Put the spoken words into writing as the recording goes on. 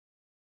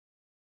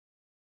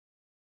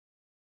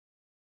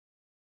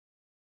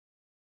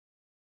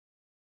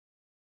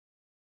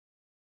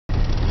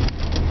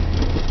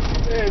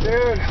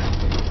dude.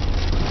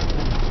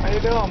 How you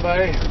doing,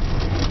 buddy?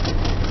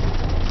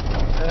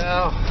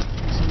 Well,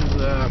 this is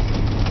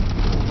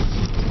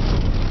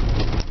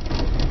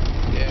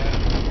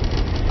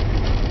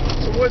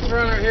it's a woods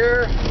runner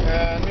here,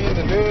 and me and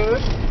the dude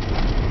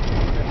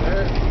right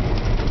there.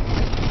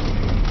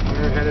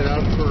 We're headed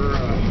out for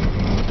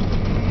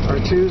our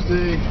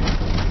Tuesday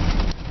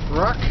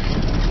ruck.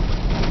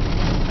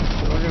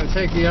 We're going to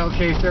take the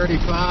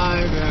LK35,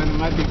 and it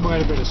might be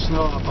quite a bit of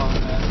snow up on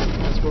that.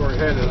 That's where we're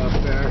headed up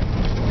there.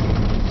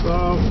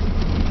 So,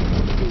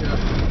 yeah,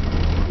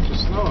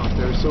 there's snow up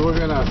there. So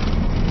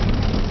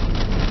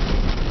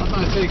I'm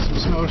gonna take some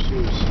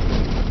snowshoes.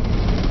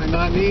 I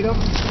not need them.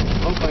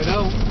 Hope I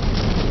don't.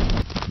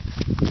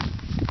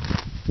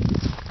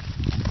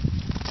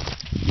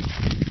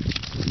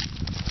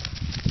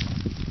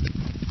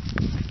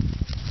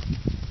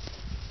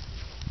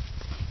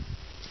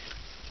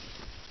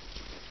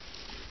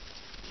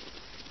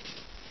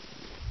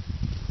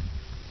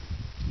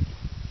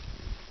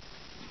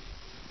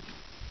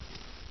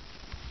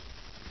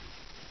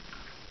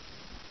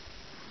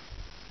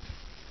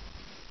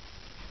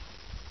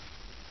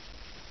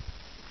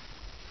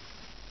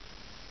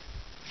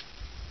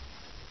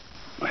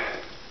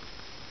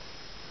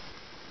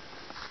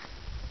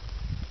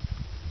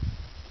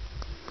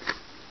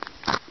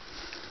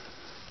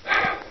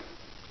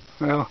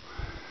 Well,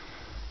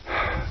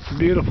 it's a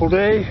beautiful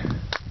day,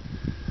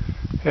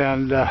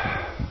 and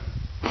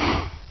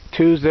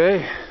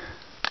Tuesday's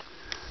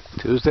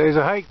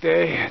a hike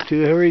day.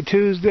 Every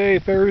Tuesday,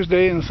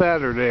 Thursday, and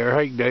Saturday are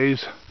hike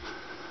days,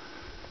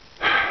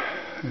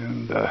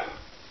 and at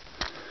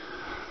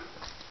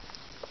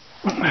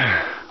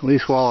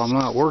least while I'm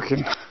not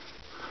working.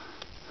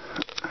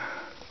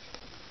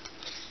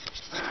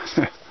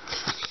 I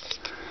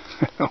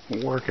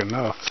don't work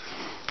enough.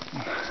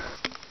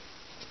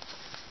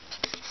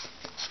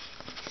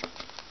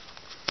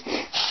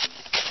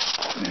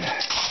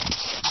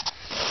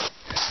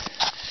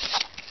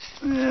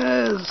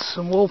 There's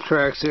some wolf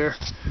tracks here.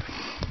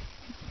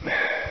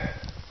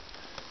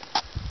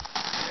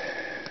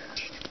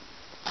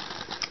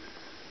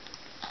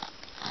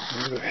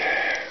 There's a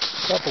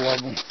couple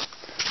of them.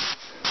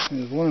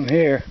 There's one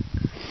here.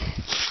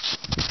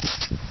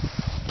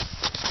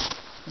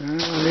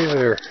 These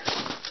are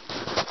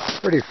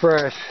pretty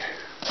fresh.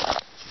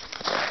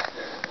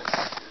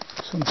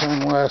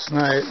 Sometime last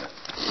night.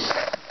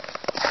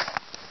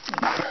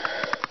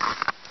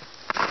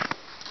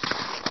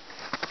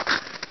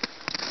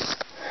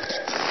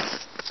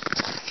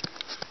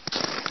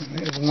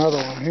 There's another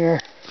one here.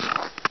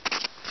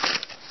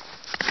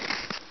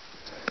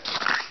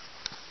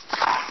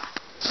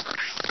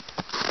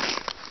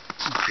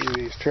 Let's see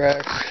these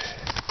tracks.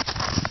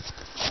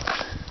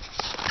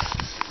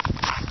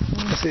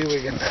 Let's see if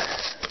we can.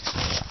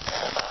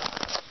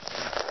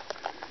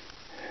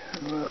 I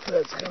don't know if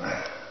that's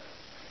gonna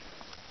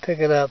pick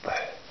it up,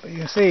 but you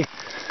can see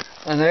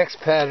an X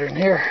pattern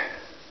here.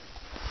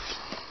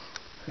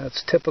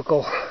 That's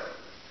typical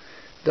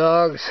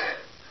dogs.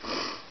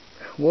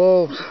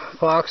 Wolves,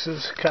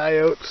 foxes,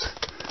 coyotes,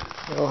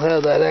 they'll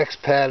have that X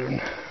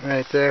pattern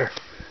right there.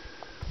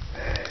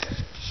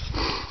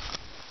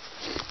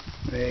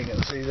 There you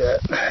can see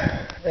that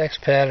X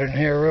pattern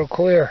here real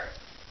clear.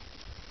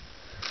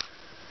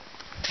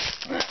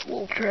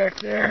 Wolf track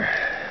there.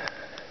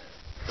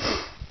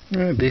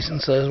 A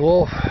decent sized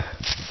wolf.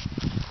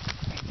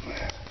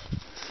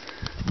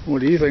 What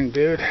do you think,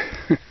 dude?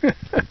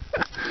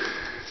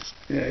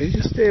 Yeah, you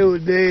just stay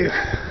with Dave.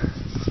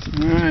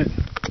 Alright.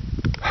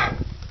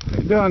 How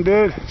you doing,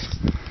 dude?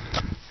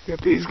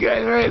 Got these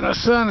guys right in the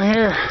sun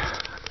here.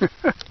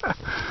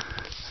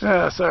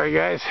 Oh, sorry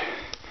guys.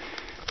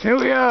 Here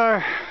we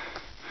are.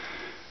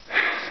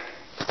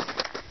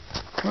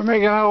 We're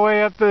making our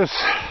way up this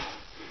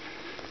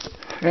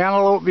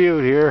Antelope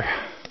Butte here.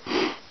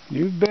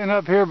 You've been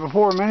up here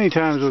before many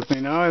times with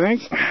me now, I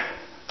think.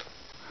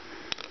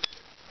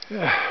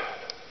 Yeah.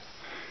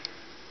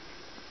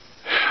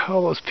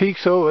 All those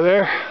peaks over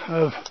there.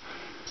 I've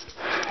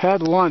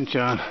had lunch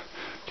on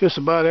just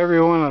about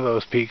every one of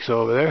those peaks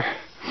over there,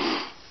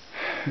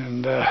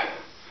 and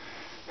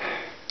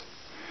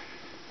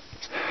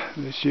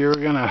this year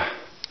we're gonna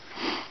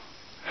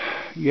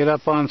get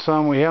up on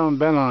some we haven't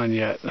been on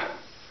yet.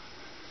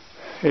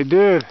 Hey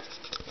dude,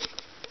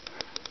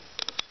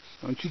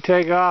 don't you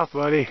take off,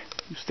 buddy.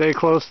 You stay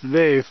close to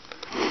Dave.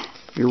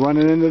 You're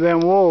running into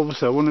them wolves.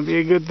 That wouldn't be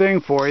a good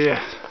thing for you.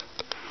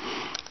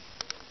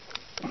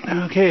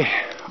 Okay,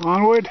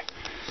 onward,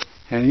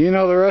 and you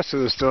know the rest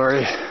of the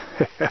story.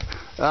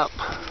 Up.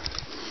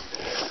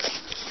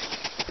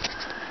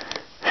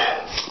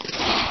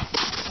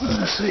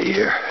 Let's see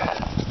here.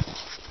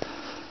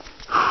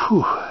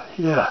 Whew,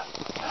 yeah.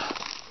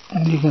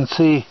 And you can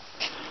see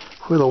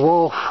where the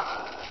wolf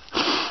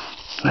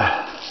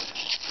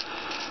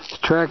is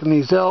tracking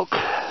these elk.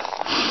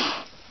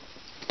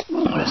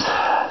 There's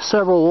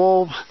several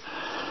wolves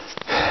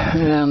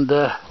and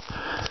a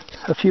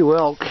few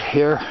elk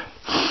here.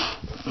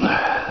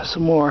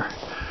 Some more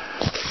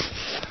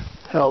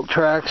elk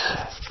tracks.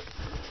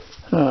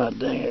 Oh,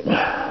 dang it.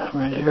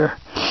 Right here.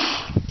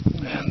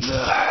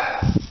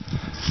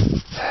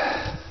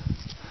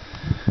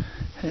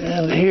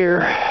 And here,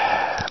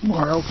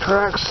 more elk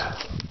tracks.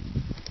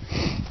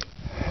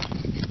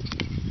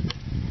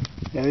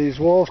 Yeah, these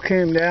wolves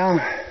came down,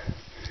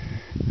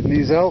 and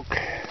these elk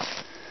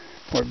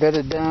were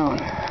bedded down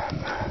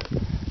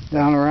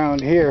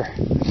around here.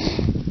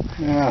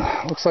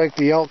 Looks like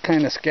the elk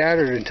kind of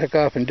scattered and took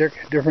off in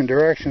different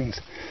directions,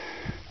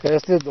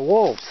 as did the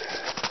wolves.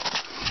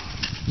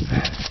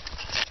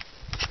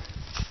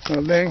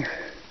 So dang,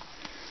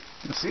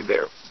 you see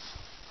their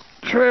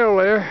trail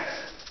there.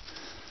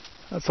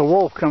 That's a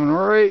wolf coming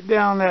right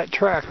down that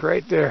track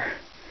right there.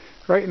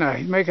 Right now,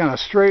 he's making a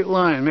straight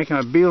line, making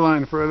a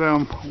beeline for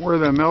them, where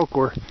them elk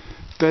were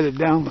bedded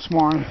down this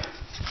morning.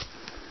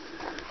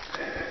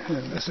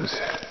 And this is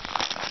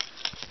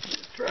the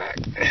track.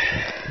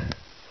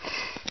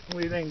 What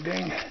do you think,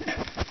 Ding?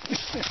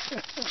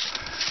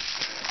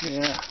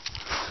 Yeah.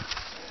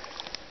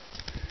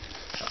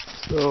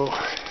 So,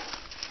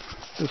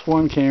 this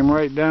one came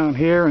right down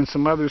here, and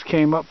some others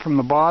came up from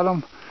the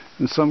bottom,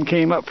 and some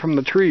came up from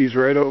the trees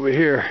right over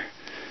here.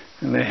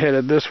 And they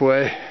headed this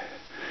way.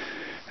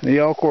 And the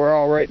elk were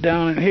all right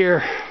down in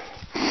here.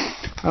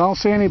 I don't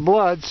see any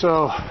blood,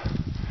 so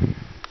I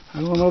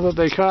don't know that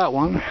they caught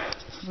one.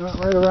 Not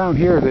right around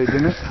here they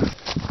didn't.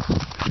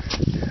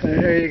 And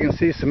here you can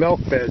see some elk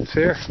beds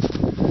here.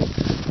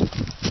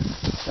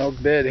 Elk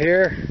bed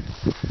here.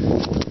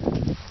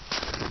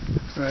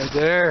 Right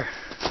there.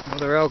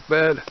 Another elk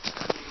bed.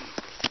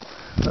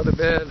 Another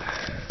bed.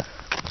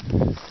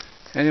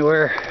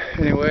 Anyway,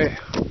 a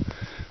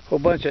whole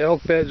bunch of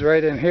elk beds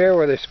right in here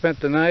where they spent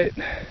the night.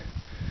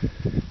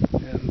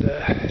 And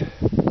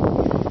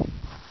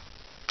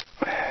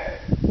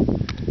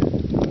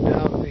no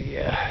doubt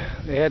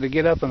they had to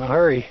get up in a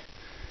hurry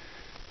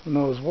when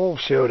those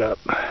wolves showed up.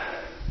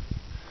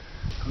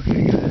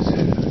 Okay, guys,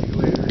 see you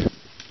later.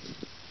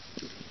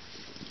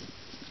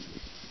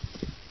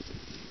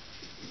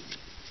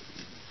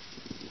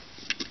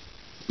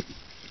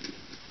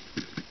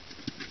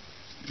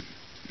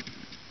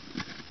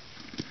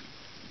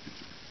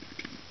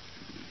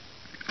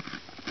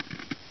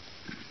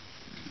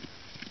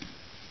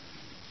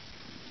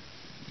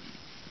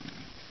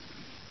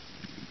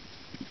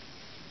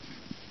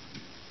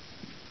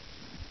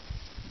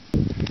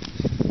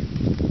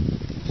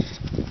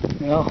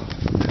 Well,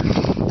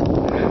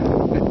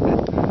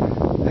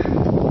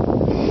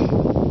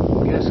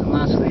 I'm guessing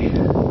that's the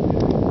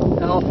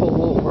alpha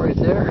wolf right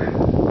there.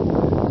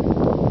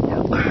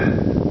 Yep.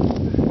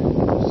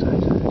 Both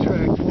sides of the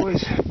track,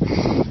 boys.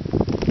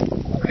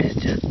 It's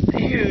just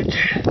huge.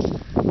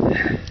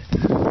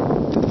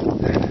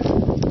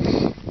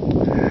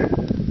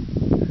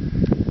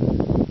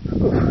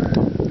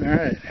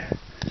 Alright.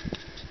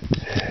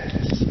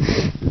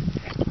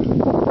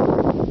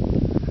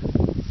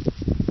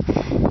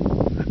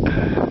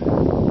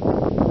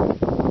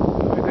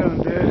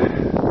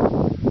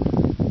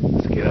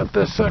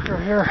 This sucker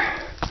here,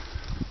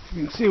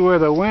 you can see where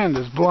the wind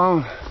has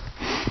blown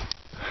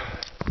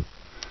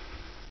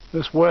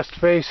this west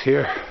face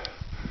here.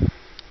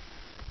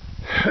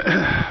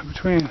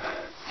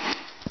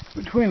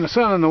 between the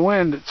sun and the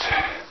wind, it's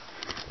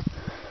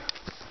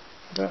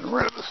gotten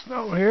rid of the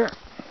snow here.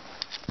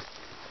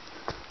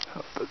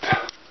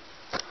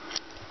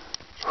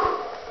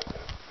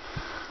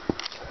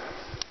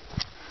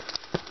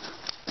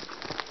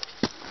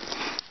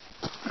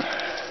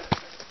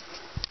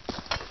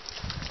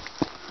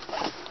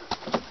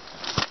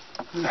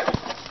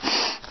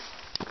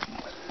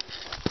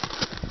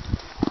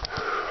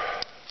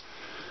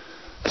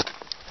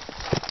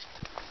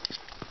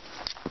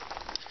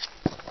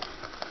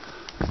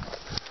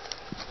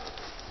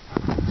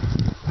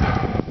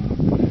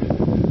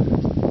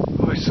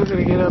 Still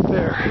gotta get up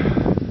there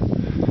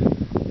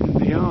and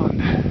beyond.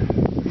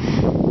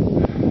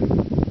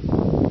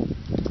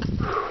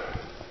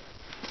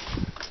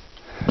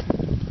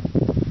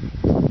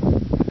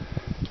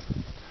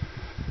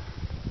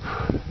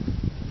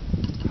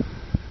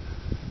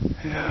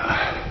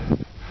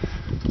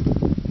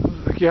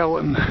 Yeah,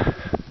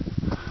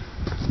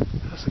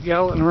 that's the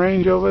Gallatin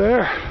Range over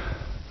there.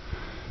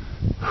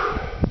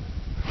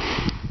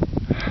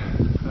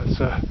 That's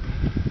a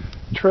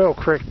trail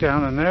creek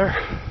down in there.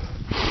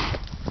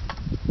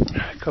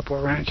 A couple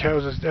of ranch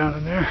houses down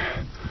in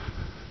there.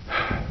 The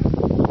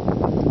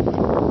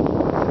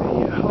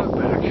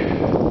hogback.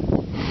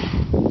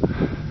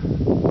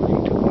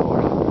 Looking to the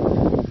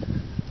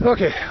north.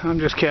 Okay, I'm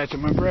just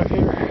catching my breath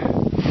here.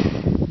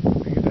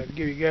 Figured I'd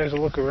give you guys a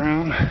look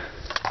around.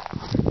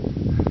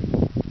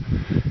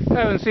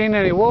 Haven't seen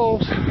any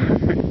wolves. I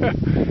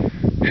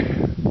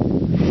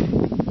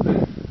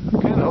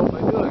kinda hope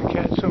I do. I can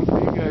catch some for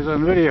you guys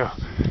on video.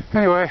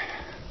 Anyway.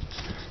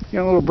 Getting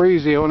a little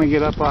breezy. I want to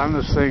get up on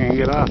this thing and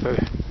get off it.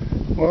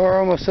 Well, we're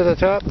almost to the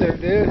top there,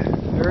 dude.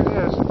 There it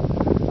is.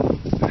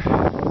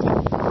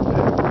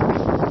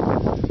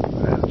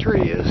 Where the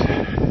tree is.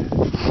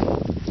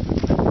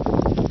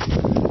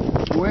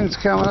 The wind's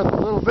coming up a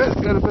little bit.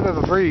 Got a bit of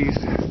a breeze.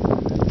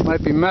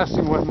 Might be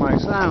messing with my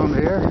sound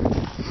here.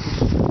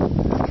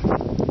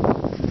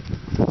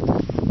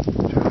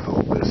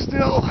 Hold this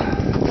still.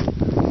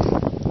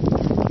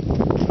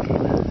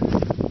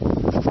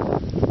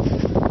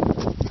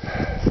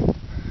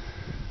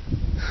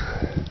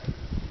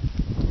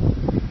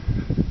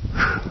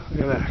 Look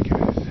at that,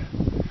 guys.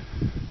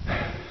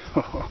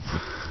 Oh,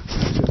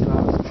 that's just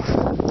awesome.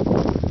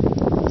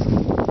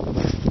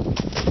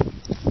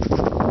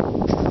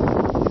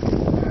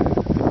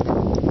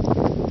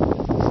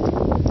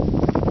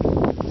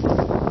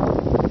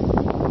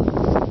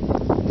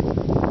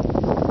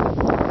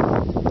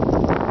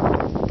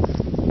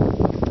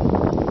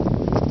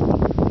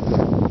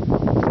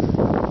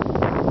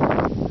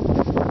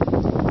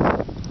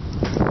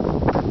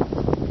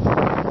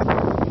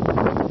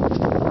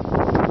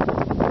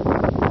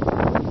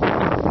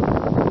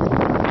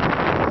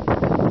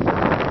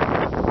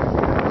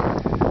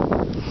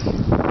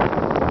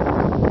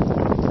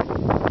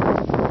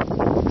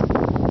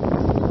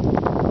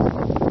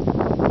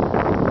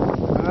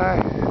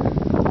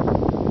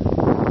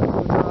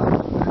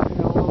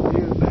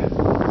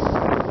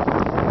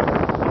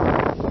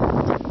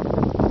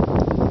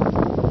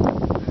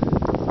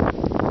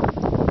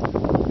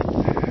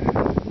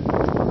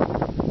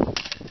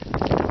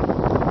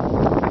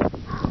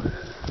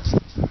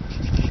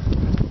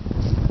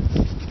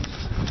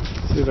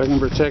 See if I can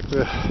protect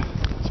the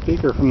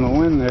speaker from the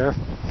wind there.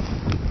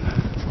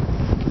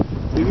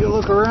 Give you a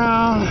look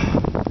around.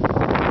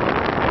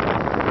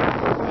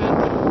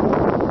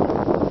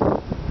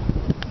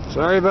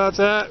 Sorry about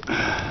that.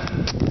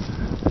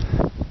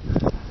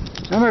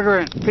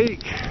 Immigrant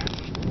Peak.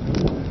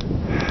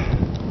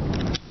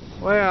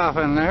 Way off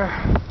in there.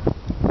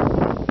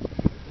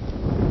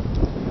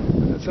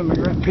 That's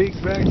Immigrant Peak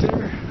back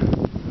there.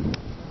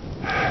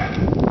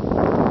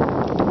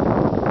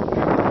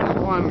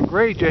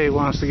 Gray Jay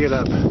wants to get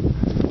up.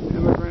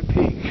 Immigrant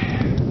Peak.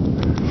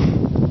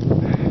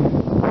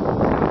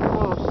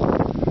 Close.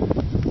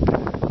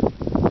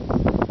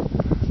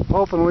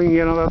 Hoping we can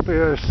get him up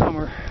here this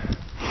summer.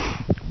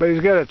 But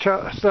he's got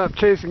to stop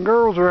chasing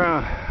girls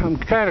around. I'm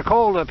kind of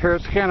cold up here.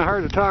 It's kind of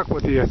hard to talk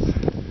with your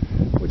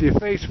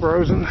face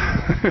frozen.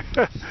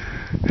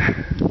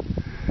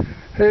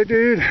 Hey,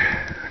 dude.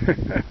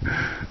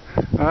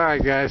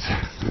 Alright, guys.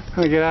 I'm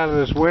going to get out of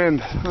this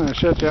wind. I'm going to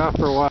shut you off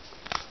for a while.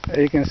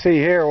 You can see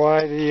here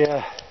why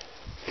the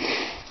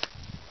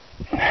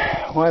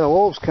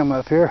wolves come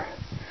up here.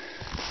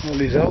 All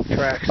these elk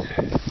tracks.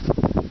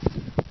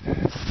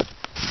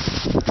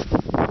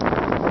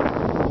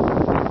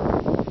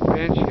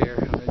 Bench here.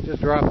 I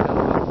just dropped down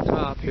off the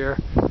top here.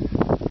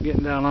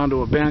 Getting down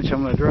onto a bench.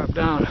 I'm going to drop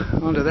down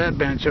onto that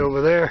bench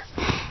over there.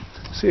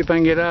 See if I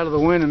can get out of the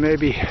wind and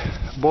maybe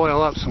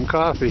boil up some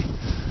coffee.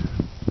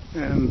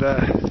 And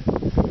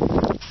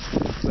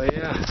so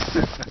yeah.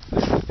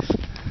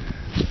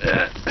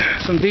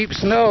 Some deep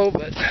snow,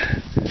 but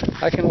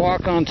I can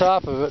walk on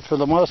top of it for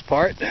the most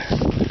part.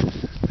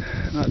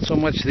 Not so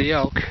much the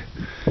elk.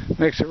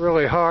 Makes it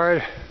really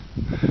hard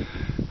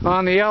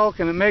on the elk,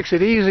 and it makes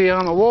it easy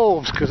on the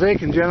wolves because they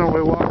can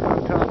generally walk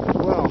on top as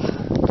well. You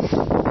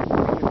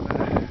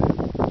can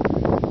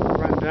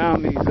run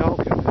down these elk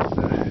in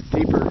this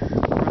deeper,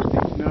 rusty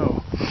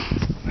snow.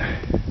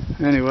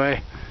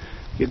 Anyway,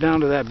 get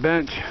down to that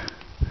bench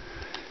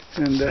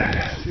and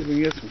see if we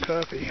can get some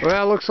coffee.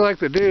 Well, looks like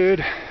the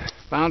dude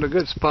found a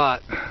good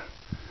spot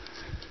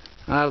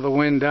out of the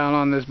wind down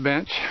on this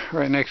bench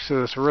right next to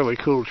this really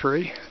cool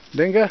tree.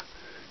 Dinga,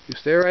 you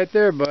stay right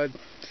there, bud.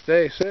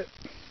 Stay, sit.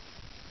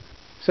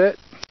 Sit.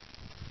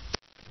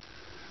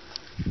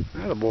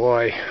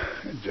 Attaboy.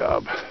 Good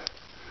job.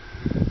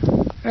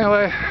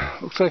 Anyway,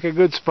 looks like a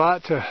good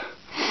spot to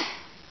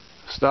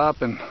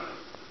stop and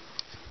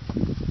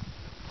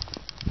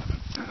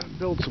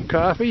build some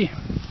coffee.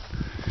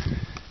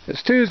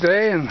 It's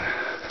Tuesday and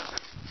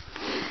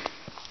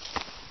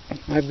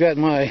I've got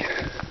my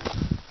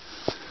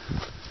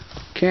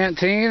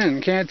canteen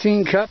and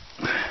canteen cup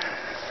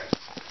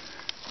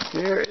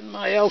here in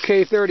my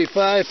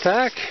LK35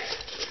 pack.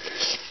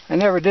 I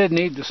never did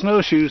need the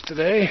snowshoes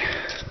today.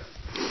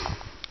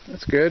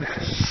 That's good.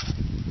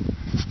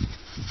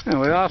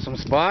 Anyway, awesome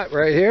spot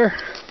right here.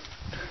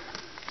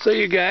 So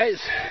you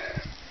guys,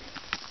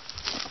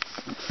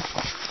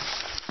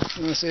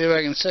 I'm gonna see if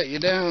I can set you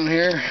down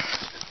here.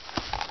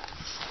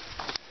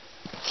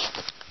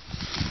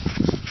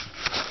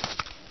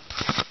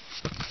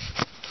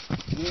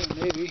 Yeah,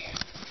 maybe.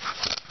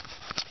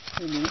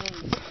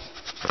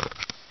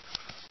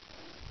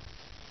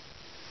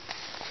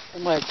 I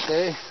might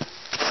stay.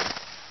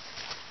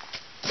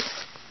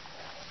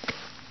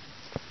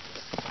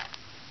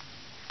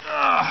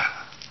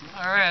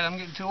 Alright, I'm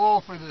getting too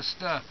old for this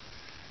stuff.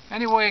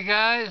 Anyway,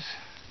 guys,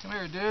 come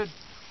here, dude.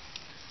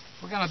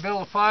 We're going to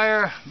build a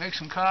fire, make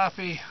some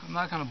coffee. I'm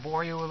not going to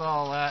bore you with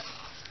all that.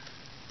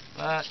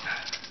 But,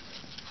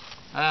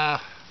 I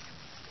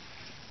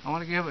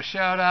want to give a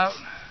shout out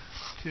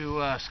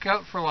to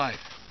Scout for Life.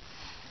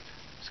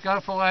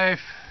 Scout for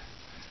Life,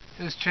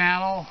 his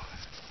channel,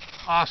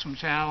 awesome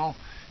channel.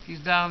 He's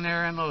down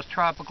there in those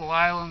tropical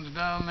islands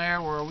down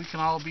there where we can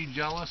all be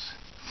jealous.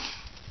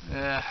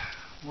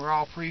 We're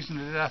all freezing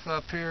to death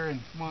up here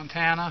in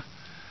Montana,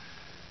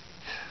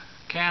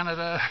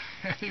 Canada,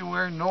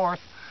 anywhere north.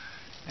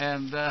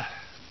 And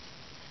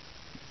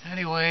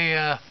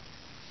anyway,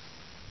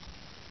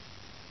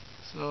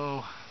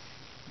 so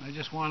I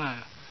just want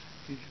to,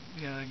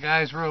 the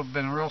guy's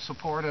been real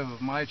supportive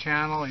of my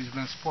channel. He's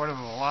been supportive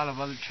of a lot of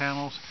other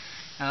channels,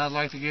 and I'd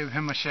like to give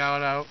him a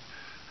shout out.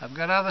 I've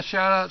got other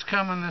shout outs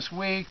coming this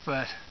week,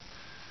 but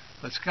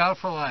Scout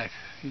for Life,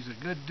 he's a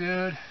good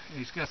dude.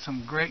 He's got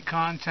some great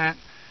content,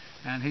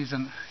 and he's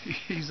an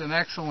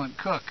excellent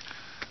cook.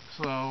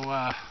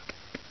 So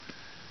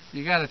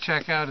you got to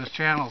check out his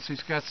channels.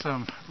 He's got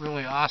some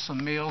really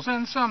awesome meals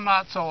and some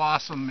not so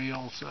awesome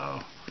meals.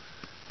 So,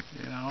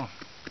 you know.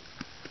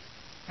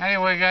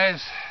 Anyway,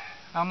 guys,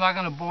 I'm not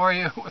going to bore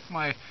you with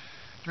my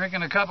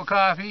drinking a cup of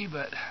coffee,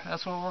 but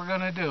that's what we're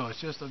going to do.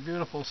 It's just a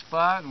beautiful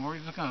spot, and we're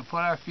just going to put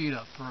our feet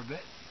up for a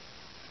bit.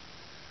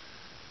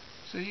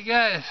 So you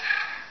guys,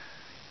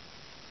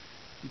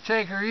 you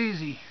take her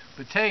easy,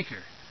 but take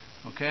her,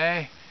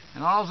 okay?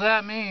 And all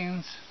that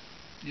means,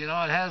 you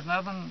know, it has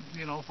nothing,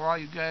 you know, for all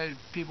you guys,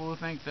 people who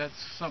think that's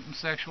something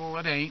sexual,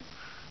 it ain't,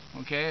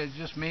 okay? It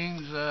just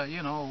means,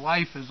 you know,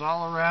 life is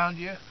all around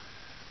you.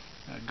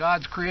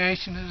 God's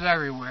creation is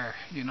everywhere,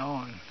 you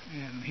know,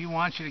 and He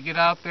wants you to get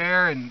out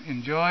there and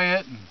enjoy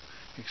it and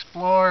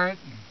explore it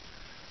and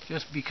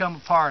just become a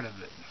part of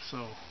it.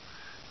 So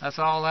that's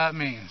all that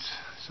means.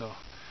 So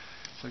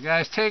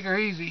guys, take her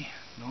easy.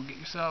 Don't get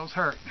yourselves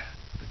hurt,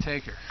 but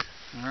take her.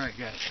 All right,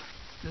 guys.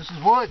 This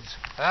is Woods.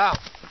 Out.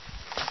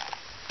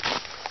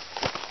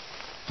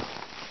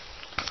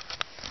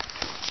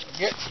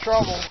 Get in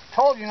trouble.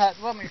 Told you not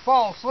to let me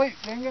fall asleep,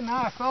 dang it.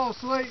 Now I fell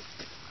asleep.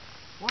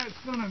 Wife's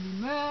gonna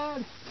be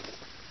mad.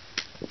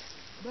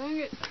 Dang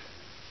it.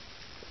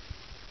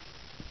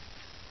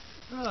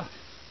 That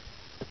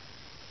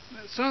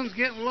sun's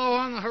getting low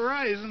on the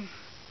horizon.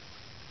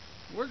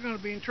 We're gonna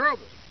be in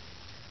trouble.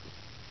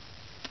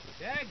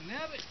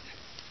 Dagnabbit.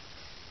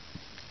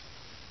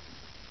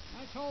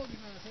 I told you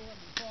not to let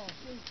me fall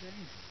asleep,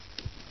 dang.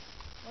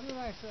 What did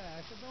I say?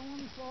 I said, don't let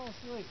me fall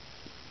asleep.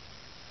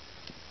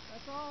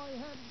 That's all you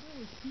had to do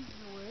was keep me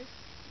awake.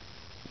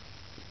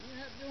 You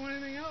didn't have to do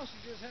anything else,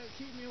 you just had to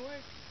keep me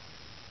awake.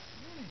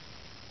 Really?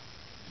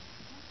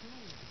 I'll tell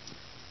you.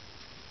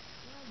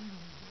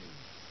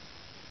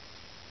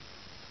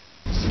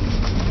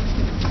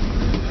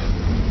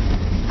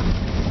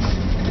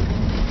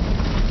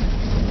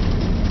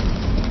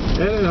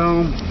 Headed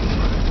home.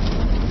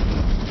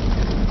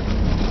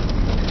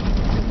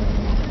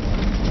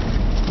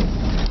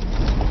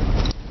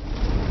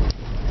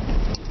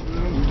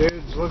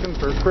 Dude's looking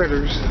for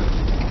critters.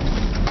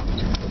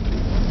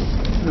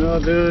 Oh,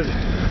 dude,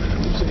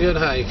 it's a good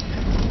hike.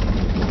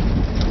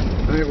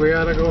 I think we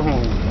ought to go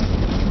home.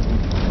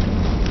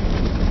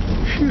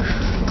 Phew.